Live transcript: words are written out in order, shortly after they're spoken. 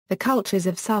The cultures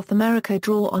of South America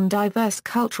draw on diverse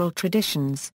cultural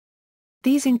traditions.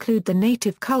 These include the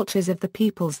native cultures of the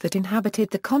peoples that inhabited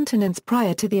the continents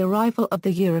prior to the arrival of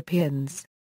the Europeans.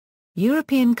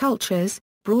 European cultures,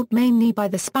 brought mainly by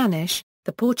the Spanish,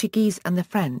 the Portuguese and the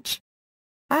French.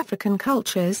 African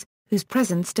cultures, whose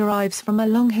presence derives from a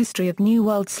long history of New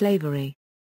World slavery.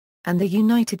 And the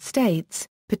United States,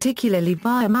 particularly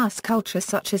via mass culture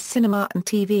such as cinema and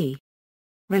TV.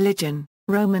 Religion: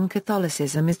 Roman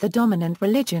Catholicism is the dominant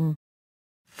religion.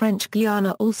 French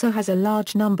Guiana also has a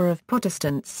large number of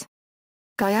Protestants.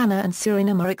 Guyana and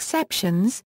Suriname are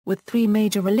exceptions, with three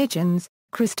major religions: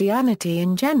 Christianity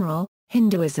in general,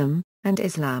 Hinduism, and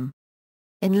Islam.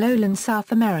 In lowland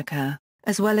South America,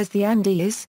 as well as the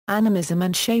Andes, animism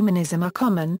and shamanism are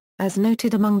common, as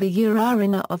noted among the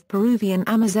Urarina of Peruvian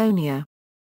Amazonia.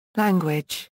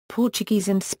 Language: Portuguese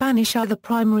and Spanish are the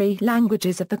primary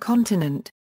languages of the continent.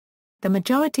 The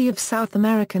majority of South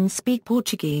Americans speak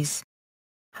Portuguese.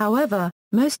 However,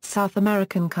 most South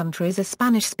American countries are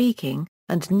Spanish-speaking,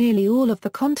 and nearly all of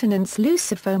the continent's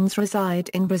Lusophones reside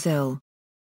in Brazil.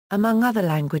 Among other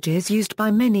languages used by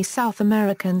many South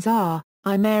Americans are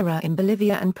Aymara in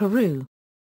Bolivia and Peru,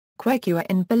 Quechua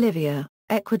in Bolivia,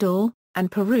 Ecuador,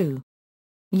 and Peru,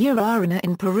 Urarina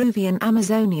in Peruvian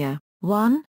Amazonia,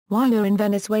 Huayla in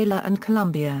Venezuela and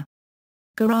Colombia,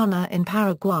 Guarana in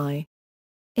Paraguay,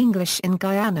 English in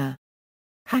Guyana,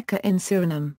 Hakka in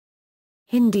Suriname,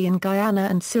 Hindi in Guyana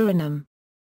and Suriname,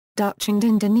 Dutch and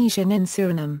Indonesian in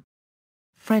Suriname,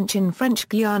 French in French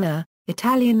Guiana,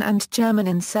 Italian and German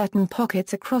in certain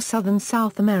pockets across southern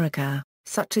South America,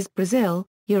 such as Brazil,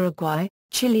 Uruguay,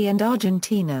 Chile and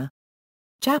Argentina.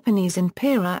 Japanese in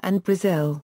Peru and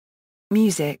Brazil.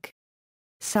 Music: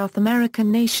 South American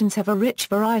nations have a rich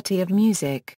variety of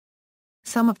music.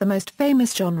 Some of the most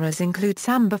famous genres include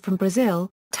samba from Brazil,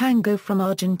 tango from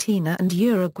Argentina and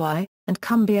Uruguay, and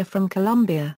cumbia from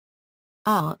Colombia.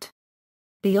 Art: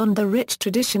 Beyond the rich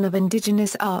tradition of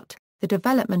indigenous art, the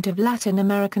development of Latin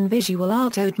American visual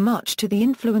art owed much to the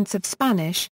influence of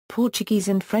Spanish, Portuguese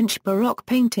and French Baroque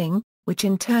painting, which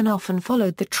in turn often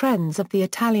followed the trends of the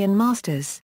Italian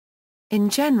masters. In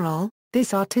general,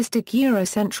 this artistic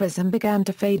Eurocentrism began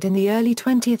to fade in the early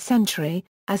 20th century,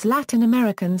 as Latin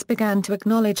Americans began to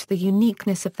acknowledge the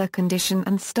uniqueness of their condition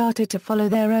and started to follow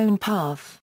their own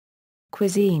path.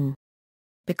 Cuisine: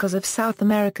 Because of South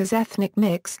America's ethnic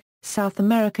mix, South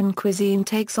American cuisine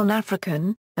takes on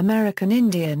African, American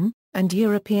Indian, and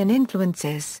European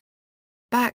influences.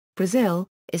 Brazil,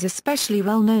 is especially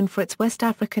well known for its West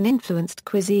African-influenced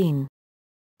cuisine.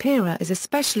 Peru is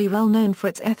especially well known for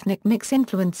its ethnic mix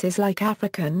influences like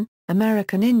African,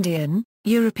 American Indian,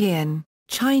 European,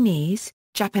 Chinese,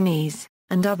 Japanese,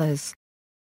 and others.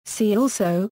 See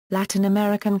also, Latin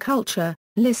American culture,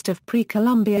 list of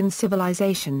pre-Columbian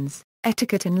civilizations,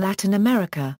 etiquette in Latin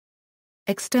America.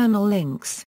 External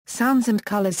links: Sounds and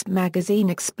Colors magazine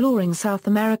exploring South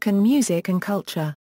American music and culture.